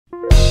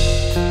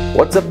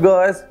What's up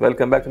guys,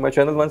 welcome back to my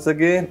channel once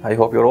again. I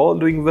hope you're all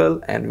doing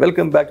well and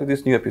welcome back to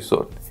this new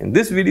episode. In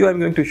this video I'm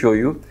going to show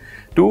you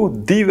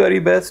two the very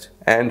best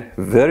and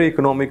very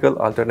economical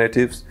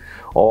alternatives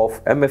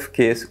of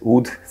MFK's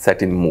Oud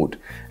Satin Mood.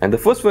 And the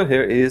first one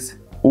here is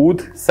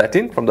Oud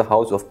Satin from the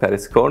house of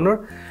Paris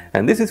Corner,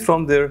 and this is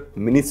from their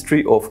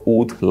Ministry of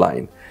Oud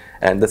line.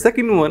 And the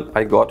second one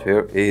I got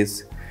here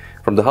is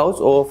from the house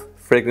of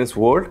Fragrance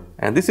World,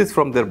 and this is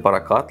from their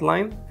Barakkat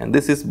line, and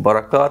this is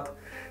Barakkat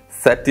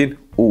Satin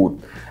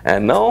Oud.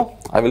 And now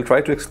I will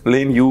try to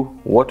explain you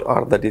what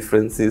are the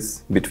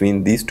differences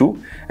between these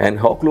two and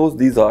how close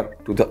these are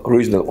to the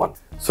original one.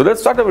 So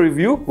let's start our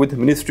review with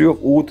Ministry of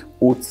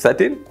Oud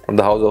Satin from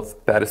the house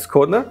of Paris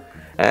Corner.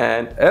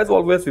 And as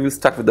always, we will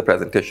start with the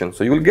presentation.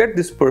 So you will get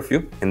this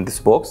perfume in this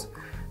box.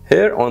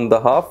 Here on the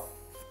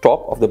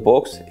top of the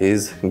box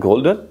is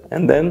golden,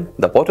 and then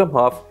the bottom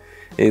half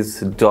is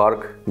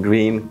dark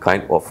green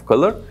kind of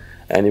color,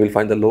 and you will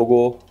find the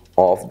logo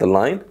of the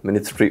line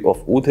Ministry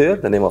of Oud here,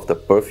 the name of the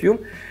perfume.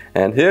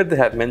 And here they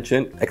have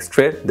mentioned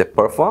extrait de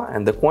parfum,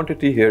 and the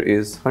quantity here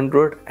is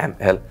 100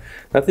 ml.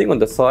 Nothing on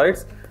the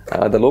sides,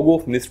 the logo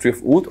of Ministry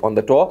of Oud on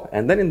the top,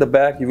 and then in the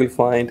back you will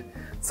find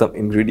some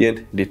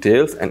ingredient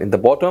details, and in the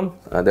bottom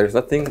there is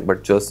nothing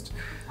but just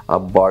a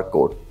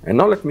barcode. And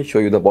now let me show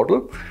you the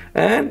bottle.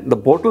 And the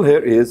bottle here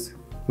is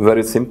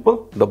very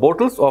simple. The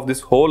bottles of this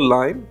whole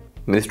line,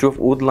 Ministry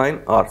of Oud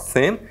line, are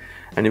same,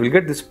 and you will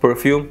get this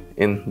perfume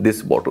in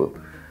this bottle.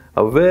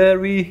 A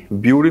very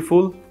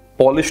beautiful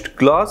polished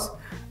glass,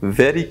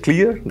 very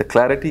clear. The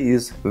clarity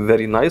is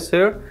very nice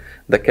here.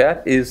 The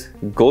cap is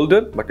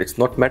golden, but it's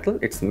not metal,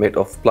 it's made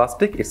of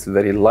plastic. It's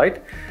very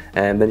light,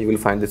 and then you will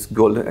find this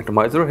golden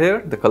atomizer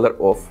here. The color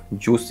of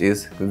juice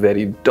is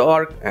very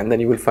dark, and then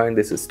you will find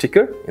this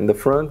sticker in the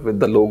front with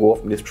the logo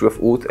of Ministry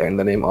of Oud and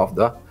the name of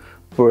the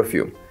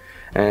perfume.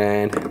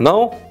 And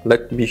now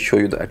let me show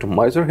you the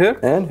atomizer here,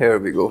 and here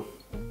we go.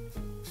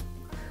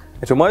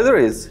 Atomizer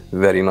is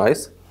very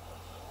nice,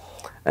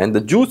 and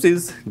the juice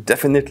is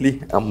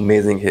definitely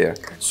amazing here.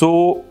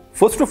 So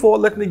first of all,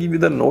 let me give you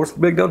the notes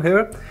breakdown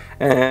here.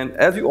 And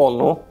as you all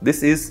know,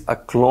 this is a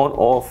clone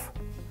of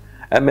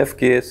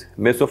MFK's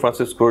Maison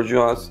Francis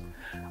Kurkdjian's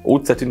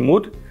Oud Satin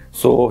Mood.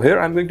 So here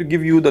I'm going to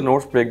give you the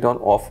notes breakdown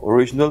of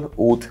original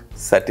Oud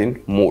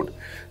Satin Mood.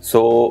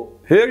 So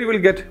here you will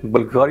get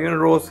Bulgarian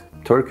rose,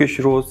 Turkish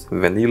rose,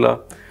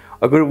 vanilla,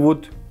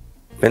 agarwood,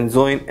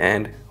 benzoin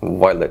and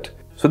violet.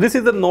 So this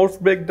is the notes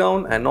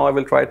breakdown, and now I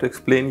will try to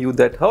explain you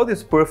that how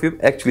this perfume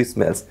actually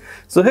smells.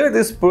 So here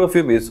this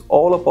perfume is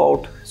all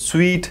about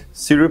sweet,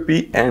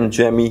 syrupy and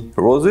jammy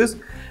roses.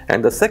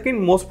 And the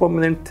second most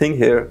prominent thing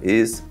here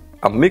is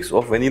a mix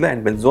of vanilla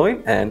and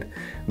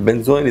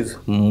benzoin is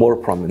more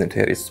prominent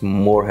here, it's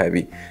more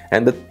heavy.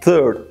 And the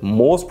third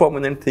most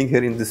prominent thing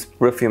here in this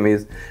perfume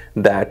is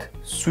that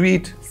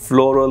sweet,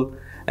 floral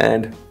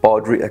and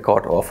powdery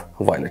accord of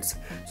violets.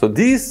 So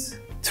these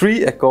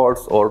three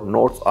accords or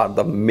notes are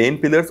the main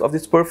pillars of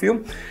this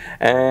perfume.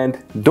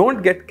 And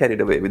don't get carried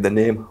away with the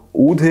name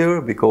Oud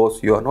here,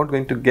 because you are not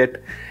going to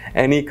get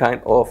any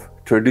kind of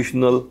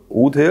traditional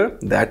oud here,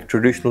 that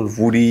traditional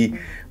woody,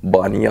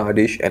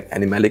 barnyardish and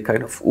animalic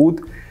kind of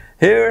oud.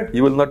 Here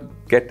you will not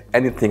get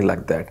anything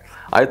like that.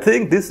 I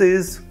think this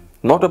is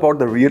not about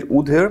the real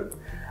oud here.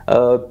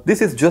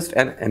 This is just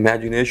an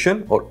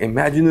imagination or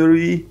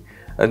imaginary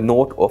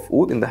note of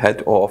oud in the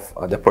head of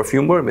the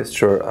perfumer,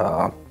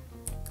 Mr.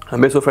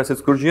 Maison Francis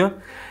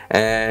Kurkdjian,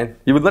 and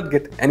you will not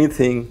get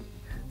anything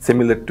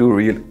similar to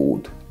real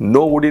oud.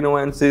 No woody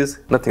nuances,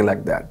 nothing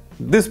like that.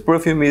 This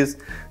perfume is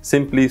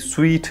simply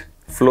sweet,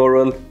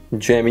 floral,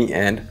 jammy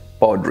and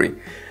powdery.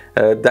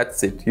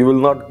 That's it. You will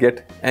not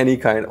get any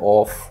kind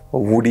of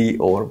woody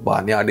or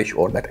barnyardish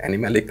or that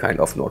animalic kind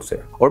of notes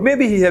here. Or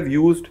maybe he have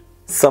used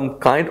some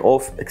kind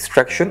of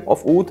extraction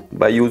of oud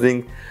by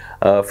using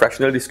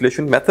fractional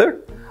distillation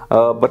method,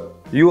 but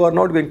you are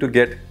not going to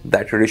get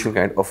that traditional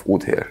kind of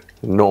oud here.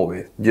 No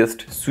way.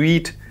 Just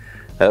sweet,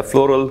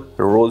 floral,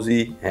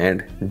 rosy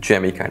and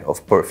jammy kind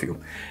of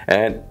perfume.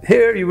 And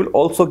here you will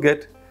also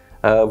get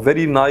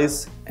very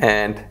nice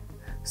and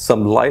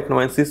some light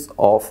nuances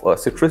of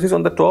citruses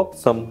on the top,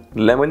 some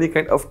lemony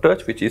kind of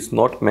touch which is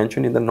not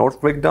mentioned in the notes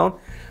breakdown,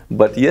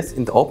 but yes,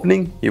 in the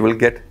opening you will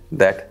get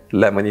that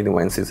lemony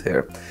nuances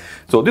here.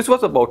 So this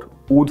was about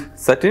Oud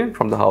Satin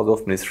from the house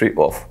of Ministry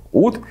of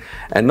Oud.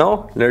 And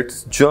now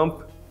let's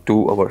jump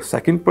to our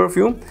second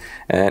perfume,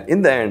 and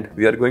in the end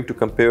we are going to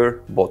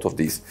compare both of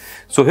these.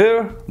 So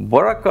here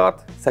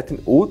Barakkat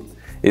Satin Oud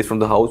is from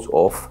the house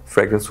of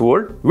Fragrance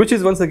World, which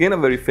is once again a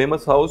very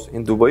famous house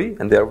in Dubai,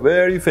 and they are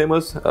very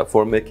famous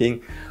for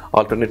making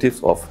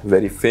alternatives of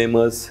very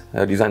famous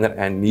designer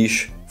and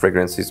niche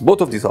fragrances.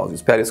 Both of these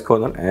houses, Paris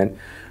Corner and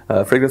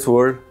Fragrance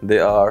World, they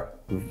are,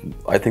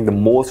 I think, the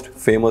most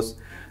famous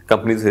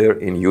companies here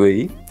in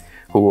UAE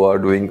who are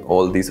doing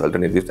all these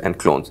alternatives and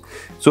clones.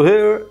 So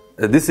here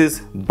this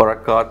is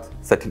Barakkat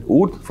Satin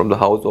Oud from the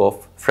house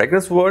of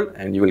Fragrance World,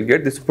 and you will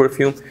get this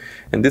perfume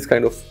in this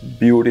kind of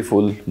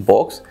beautiful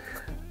box.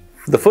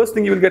 The first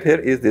thing you will get here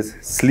is this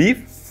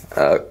sleeve,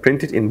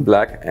 printed in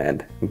black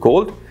and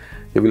gold.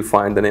 You will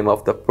find the name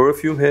of the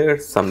perfume here,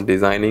 some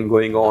designing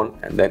going on,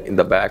 and then in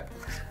the back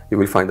you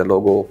will find the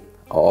logo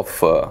of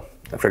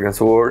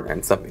Fragrance World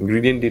and some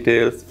ingredient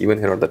details. Even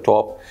here on the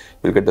top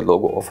you'll get the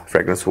logo of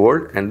Fragrance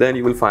World, and then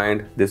you will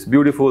find this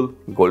beautiful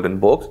golden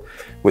box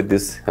with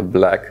this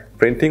black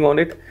printing on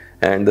it,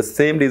 and the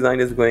same design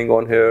is going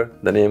on here,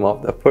 the name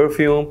of the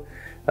perfume,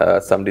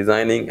 some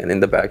designing, and in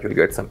the back you'll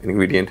get some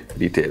ingredient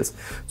details.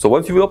 So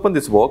once you will open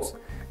this box,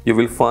 you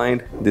will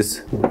find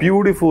this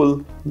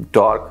beautiful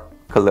dark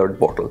colored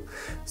bottle.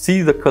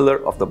 See the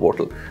color of the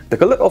bottle. The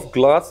color of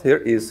glass here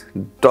is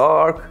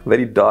dark,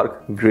 very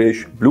dark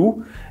grayish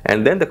blue,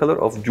 and then the color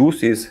of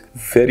juice is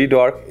very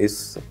dark,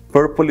 is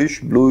purplish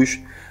bluish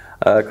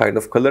kind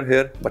of color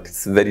here, but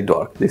it's very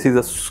dark. This is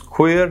a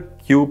square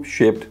cube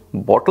shaped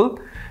bottle,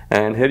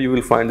 and here you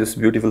will find this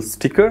beautiful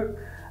sticker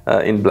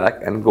in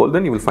black and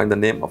golden. You will find the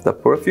name of the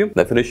perfume.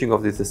 The finishing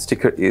of this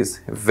sticker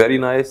is very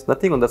nice.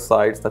 Nothing on the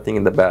sides, nothing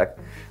in the back,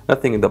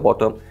 nothing in the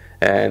bottom,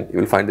 and you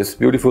will find this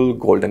beautiful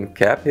golden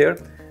cap here,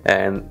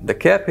 and the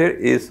cap here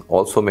is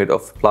also made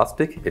of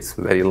plastic. It's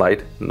very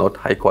light, not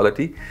high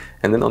quality,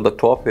 and then on the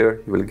top here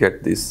you will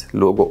get this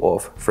logo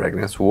of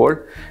Fragrance World.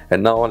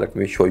 And now let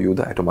me show you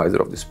the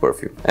atomizer of this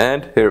perfume,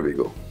 and here we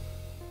go.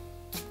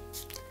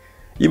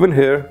 Even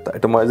here the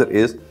atomizer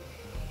is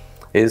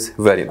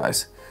very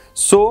nice.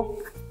 So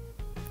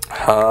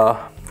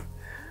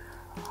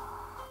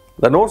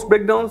the notes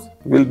breakdowns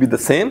will be the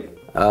same,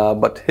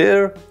 but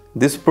here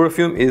this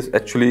perfume is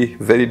actually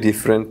very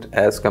different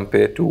as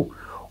compared to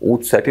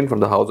Oud Satin from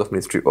the house of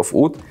Ministry of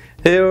Oud.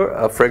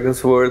 Here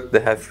Fragrance World, they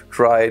have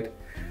tried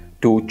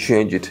to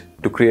change it,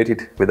 to create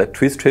it with a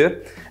twist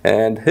here,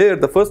 and here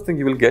the first thing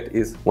you will get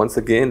is once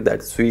again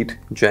that sweet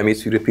jammy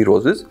syrupy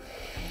roses,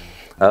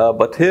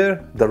 but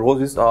here the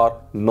roses are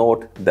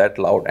not that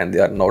loud and they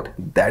are not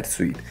that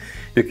sweet.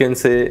 You can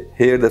say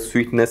here the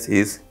sweetness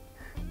is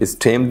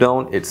tamed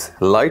down, it's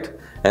light,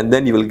 and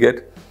then you will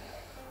get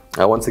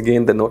once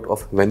again the note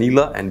of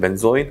vanilla and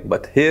benzoin.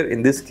 But here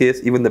in this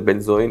case even the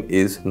benzoin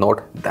is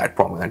not that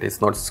prominent, it's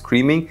not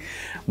screaming.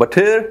 But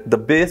here the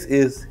base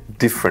is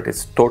different,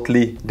 it's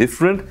totally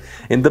different.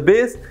 In the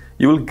base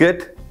you will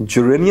get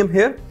geranium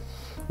here,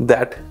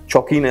 that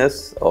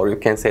chalkiness, or you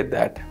can say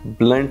that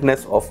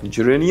bluntness of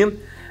geranium,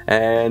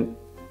 and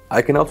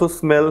I can also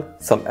smell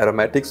some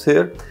aromatics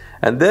here.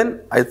 And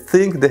then I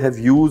think they have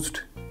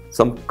used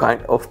some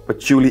kind of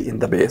patchouli in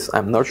the base.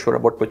 I'm not sure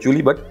about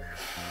patchouli, but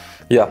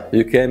yeah,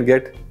 you can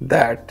get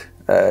that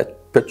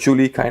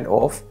patchouli kind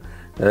of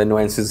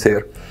nuances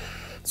here.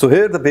 So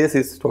here the base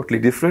is totally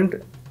different.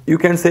 You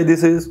can say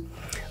this is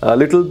a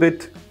little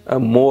bit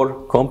more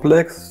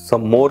complex.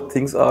 Some more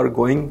things are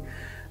going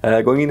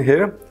in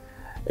here.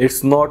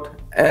 It's not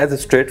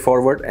as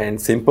straightforward and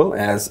simple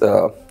as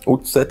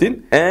Oud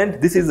Satin,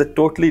 and this is a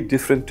totally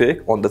different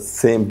take on the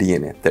same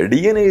DNA. The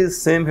DNA is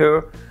same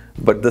here,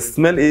 but the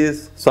smell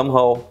is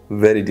somehow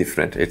very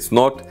different. It's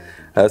not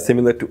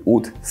similar to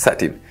Oud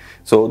Satin.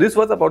 So this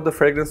was about the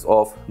fragrance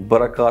of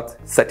Barakkat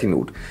Satin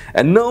Oud,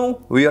 and now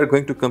we are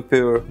going to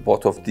compare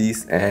both of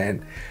these,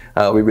 and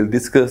we will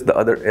discuss the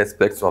other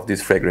aspects of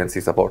these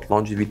fragrances, about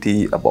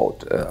longevity,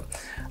 about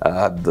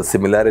the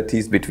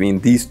similarities between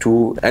these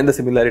two and the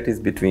similarities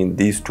between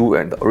these two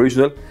and the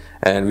original,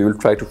 and we will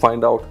try to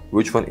find out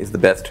which one is the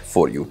best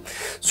for you.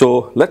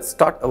 So let's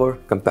start our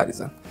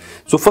comparison.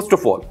 So first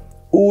of all,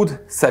 Oud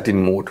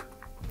Satin Mood.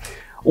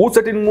 Oud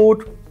Satin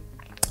Mood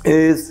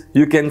is,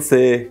 you can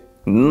say,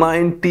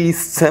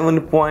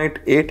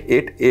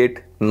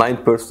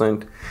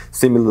 97.8889%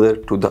 similar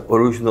to the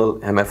original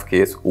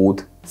MFK's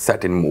Oud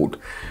Satin Mood.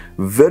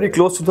 Very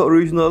close to the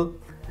original,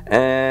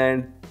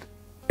 and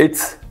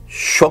it's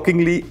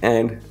shockingly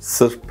and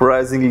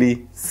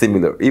surprisingly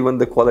similar. Even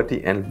the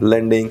quality and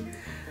blending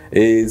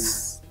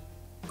is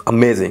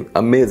amazing.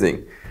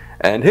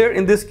 And here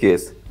in this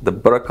case, the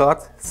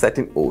Barakkat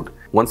Satin Oud,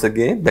 once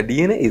again the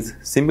DNA is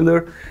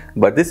similar,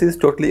 but this is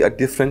totally a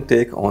different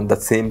take on the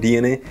same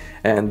DNA,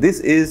 and this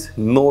is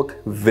not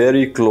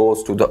very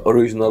close to the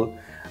original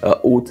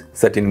Oud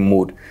Satin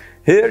Mood.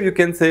 Here you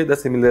can say the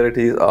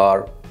similarities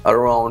are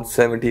around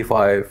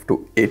 75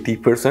 to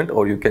 80%,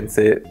 or you can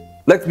say,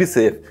 let's be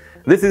safe,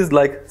 this is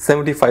like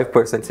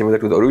 75% similar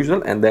to the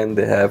original, and then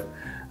they have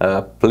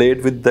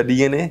played with the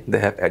DNA, they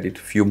have added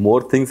few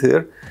more things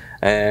here,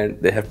 and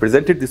they have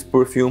presented this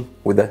perfume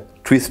with a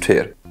twist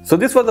here. So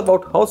this was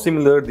about how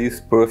similar these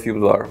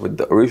perfumes are with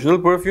the original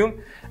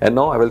perfume, and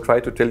now I will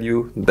try to tell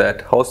you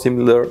that how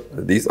similar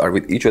these are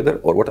with each other,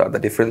 or what are the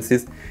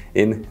differences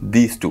in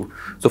these two.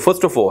 So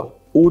first of all,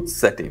 Oud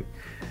Satin.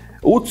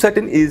 Oud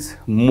Satin is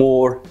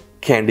more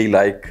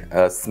candy-like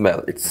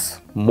smell.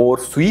 It's more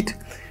sweet.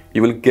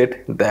 You will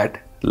get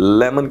that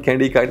lemon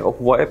candy kind of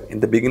vibe in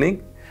the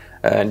beginning,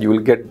 and you will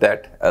get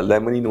that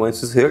lemony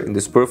nuances here in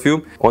this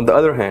perfume. On the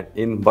other hand,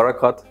 in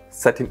Barakkat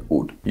Satin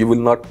Oud, you will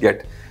not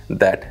get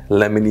that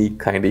lemony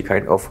candy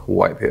kind of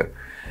vibe here,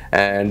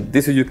 and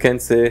this is, you can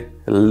say,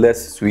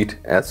 less sweet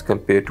as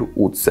compared to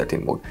Oud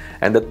Satin Mood.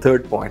 And the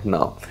third point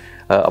now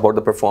about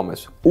the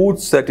performance. Oud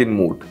Satin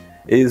Mood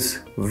is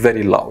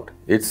very loud.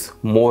 It's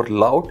more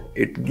loud.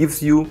 It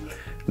gives you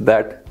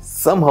that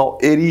somehow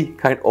airy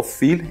kind of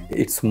feel.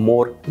 It's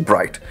more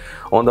bright.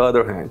 On the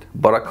other hand,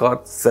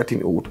 Barakkat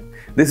Satin Oud,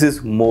 this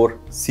is more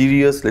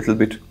serious, little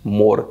bit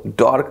more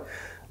dark,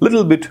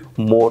 little bit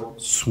more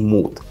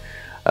smooth.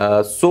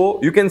 So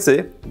you can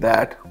say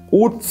that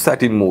Oud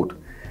Satin Mood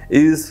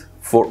is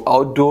for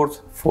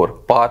outdoors, for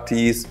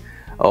parties,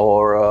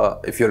 or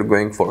if you're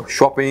going for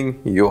shopping,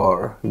 you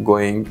are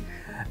going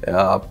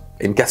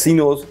in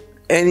casinos,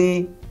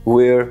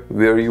 anywhere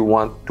where you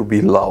want to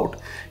be loud,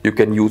 you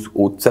can use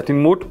Oud Satin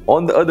Mood.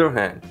 On the other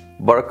hand,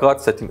 Barakkat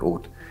Satin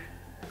Oud,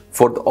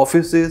 for the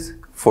offices,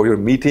 for your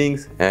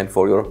meetings, and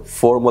for your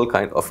formal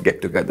kind of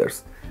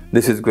get-togethers,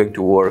 this is going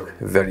to work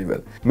very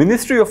well.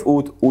 Ministry of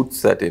Oud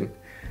Satin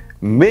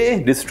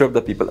may disturb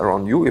the people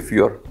around you if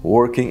you are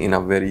working in a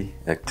very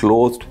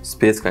closed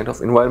space kind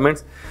of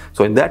environments.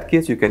 So in that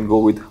case, you can go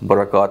with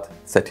Barakkat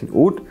Satin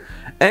Oud.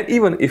 And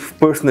even if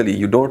personally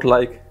you don't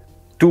like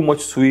too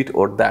much sweet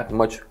or that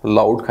much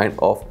loud kind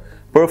of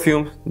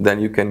perfume, then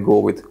you can go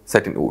with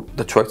Satin Oud.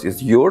 The choice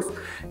is yours.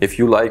 If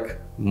you like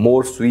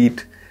more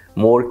sweet,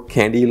 more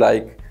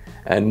candy-like,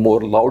 and more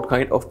loud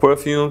kind of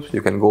perfumes,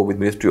 you can go with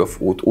Ministry of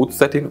Oud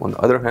Satin. On the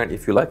other hand,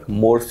 if you like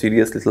more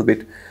serious, little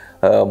bit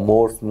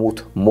more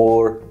smooth,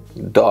 more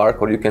dark,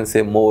 or you can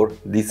say more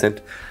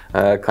decent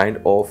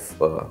kind of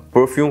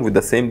perfume with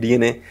the same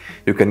DNA,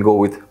 you can go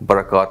with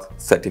Barakkat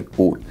Satin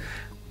Oud.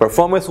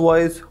 Performance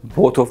wise,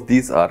 both of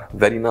these are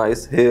very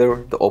nice.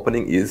 Here the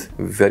opening is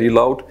very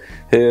loud,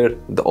 here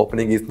the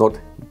opening is not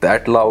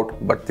that loud,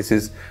 but this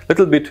is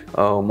little bit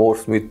more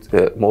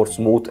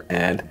smooth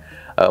and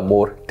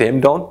more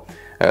tamed down.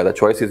 The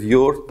choice is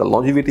yours. The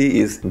longevity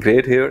is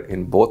great here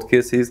in both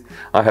cases.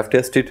 I have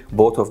tested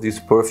both of these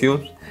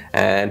perfumes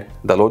and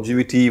the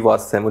longevity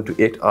was 7 to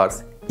 8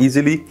 hours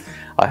easily.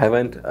 I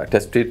haven't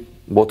tested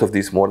both of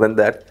these more than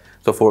that.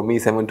 So for me,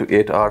 7 to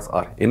 8 hours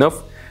are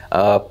enough.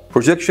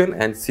 Projection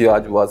and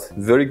sillage was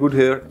very good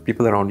here.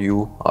 People around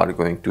you are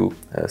going to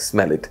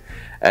smell it.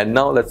 And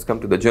now let's come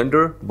to the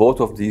gender. Both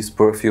of these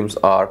perfumes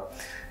are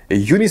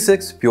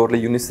unisex, purely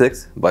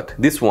unisex, but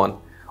this one,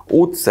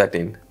 Oud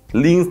Satin,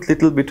 leans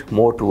little bit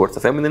more towards the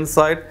feminine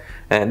side,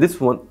 and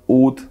this one,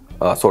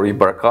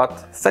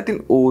 Barakkat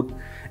Satin Oud,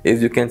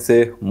 is, you can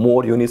say,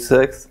 more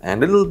unisex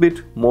and a little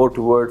bit more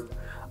towards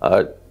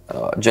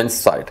gents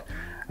side.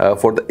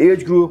 For the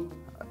age group,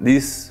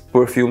 these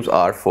perfumes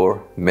are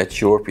for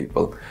mature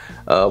people.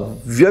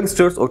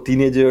 Youngsters or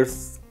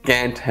teenagers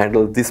can't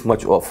handle this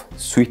much of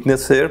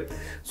sweetness here.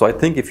 So I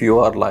think if you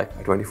are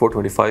like 24,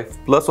 25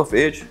 plus of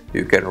age,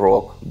 you can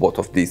rock both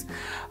of these.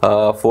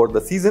 For the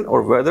season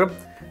or weather,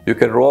 you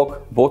can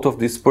rock both of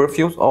these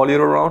perfumes all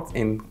year round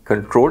in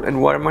controlled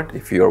environment.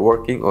 If you are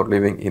working or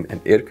living in an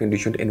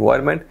air-conditioned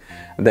environment,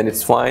 then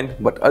it's fine.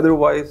 But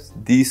otherwise,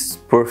 these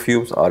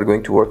perfumes are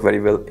going to work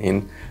very well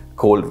in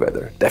cold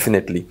weather,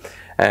 definitely.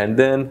 And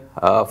then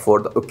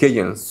for the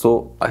occasions,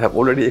 so I have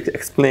already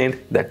explained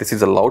that this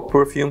is a loud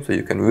perfume, so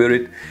you can wear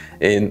it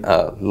in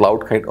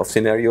loud kind of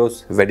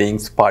scenarios,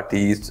 weddings,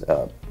 parties,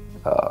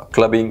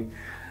 clubbing,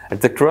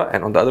 etc.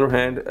 And on the other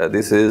hand,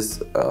 this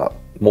is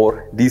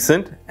more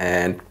decent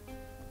and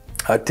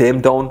a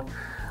tamed down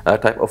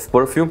type of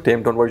perfume,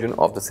 tamed down version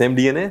of the same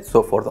DNA.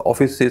 So for the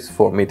offices,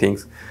 for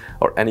meetings,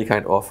 or any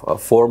kind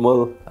of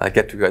formal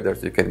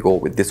get-togethers, you can go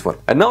with this one.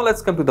 And now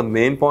let's come to the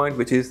main point,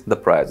 which is the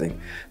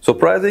pricing. So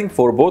pricing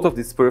for both of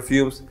these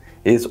perfumes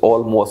is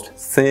almost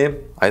same.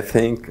 I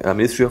think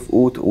Ministry of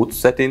Oud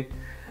Satin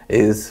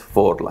is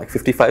for like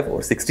 55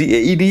 or 60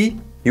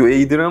 AED,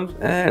 UAE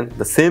dirhams, and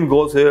the same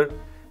goes here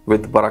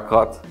with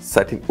Barakkat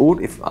Satin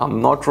Oud. If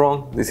I'm not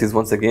wrong, this is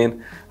once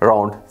again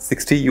around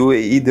 60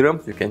 UAE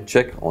dirhams. You can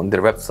check on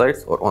their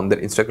websites or on their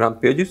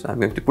Instagram pages. I'm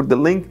going to put the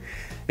link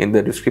in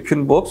the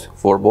description box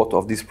for both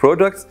of these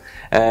products.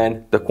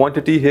 And the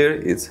quantity here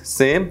is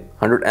same,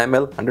 100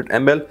 ml, 100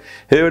 ml.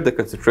 Here the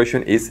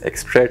concentration is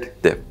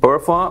extrait de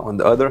parfum. On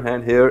the other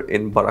hand, here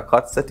in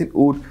Barakkat Satin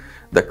Oud,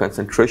 the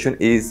concentration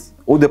is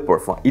eau de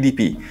parfum,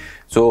 EDP.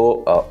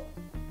 So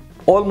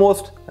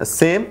almost the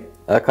same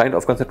kind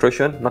of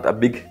concentration, not a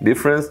big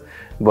difference,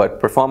 but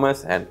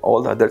performance and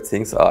all the other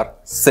things are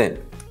same.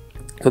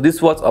 So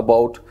this was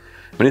about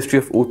Ministry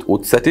of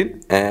Oud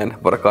Satin and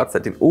Barakkat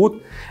Satin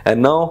Oud.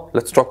 And now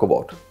let's talk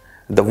about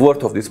the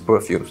worth of these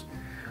perfumes.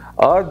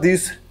 Are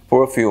these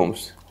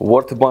perfumes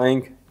worth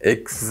buying?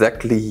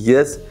 Exactly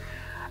yes.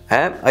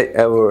 Am I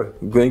ever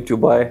going to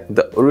buy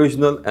the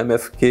original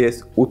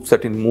MFK's Oud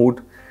Satin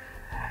Mood?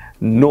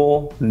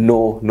 No,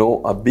 no,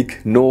 no, a big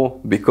no,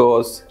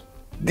 because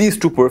these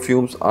two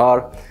perfumes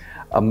are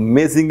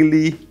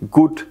amazingly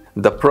good.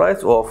 The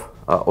price of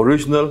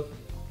original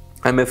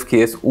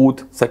MFK's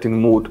Oud Satin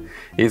Mood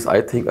is,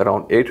 I think,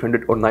 around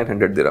 800 or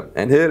 900 dirham,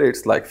 and here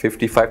it's like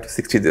 55 to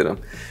 60 dirham.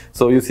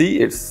 So you see,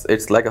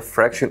 it's like a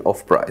fraction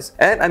of price,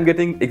 and I'm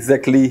getting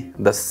exactly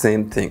the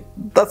same thing.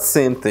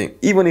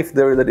 Even if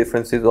there is a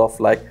differences of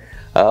like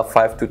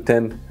 5 to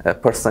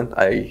 10%,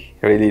 I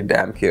really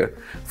damn care.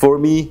 For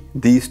me,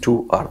 these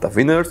two are the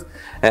winners.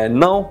 And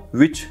now,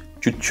 which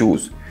to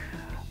choose?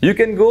 You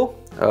can go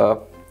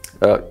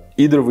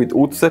either with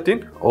Oud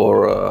Satin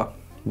or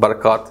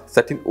Barakkat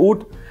Satin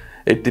Oud.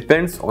 It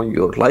depends on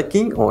your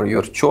liking, on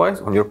your choice,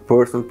 on your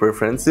personal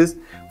preferences.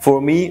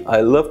 For me,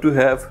 I love to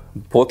have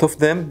both of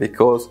them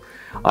because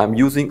I'm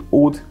using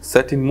Oud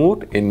Satin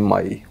Mood in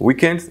my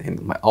weekends, in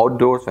my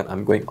outdoors, when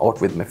I'm going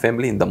out with my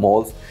family in the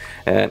malls,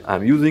 and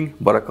I'm using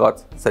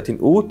Barakkat Satin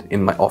Oud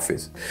in my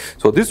office.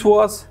 So this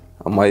was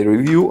my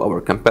review,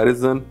 our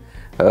comparison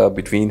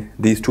between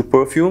these two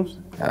perfumes,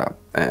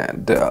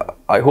 and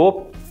I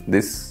hope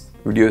this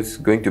video is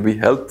going to be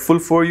helpful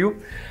for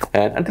you.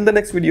 And until the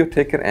next video,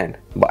 take care and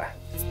bye.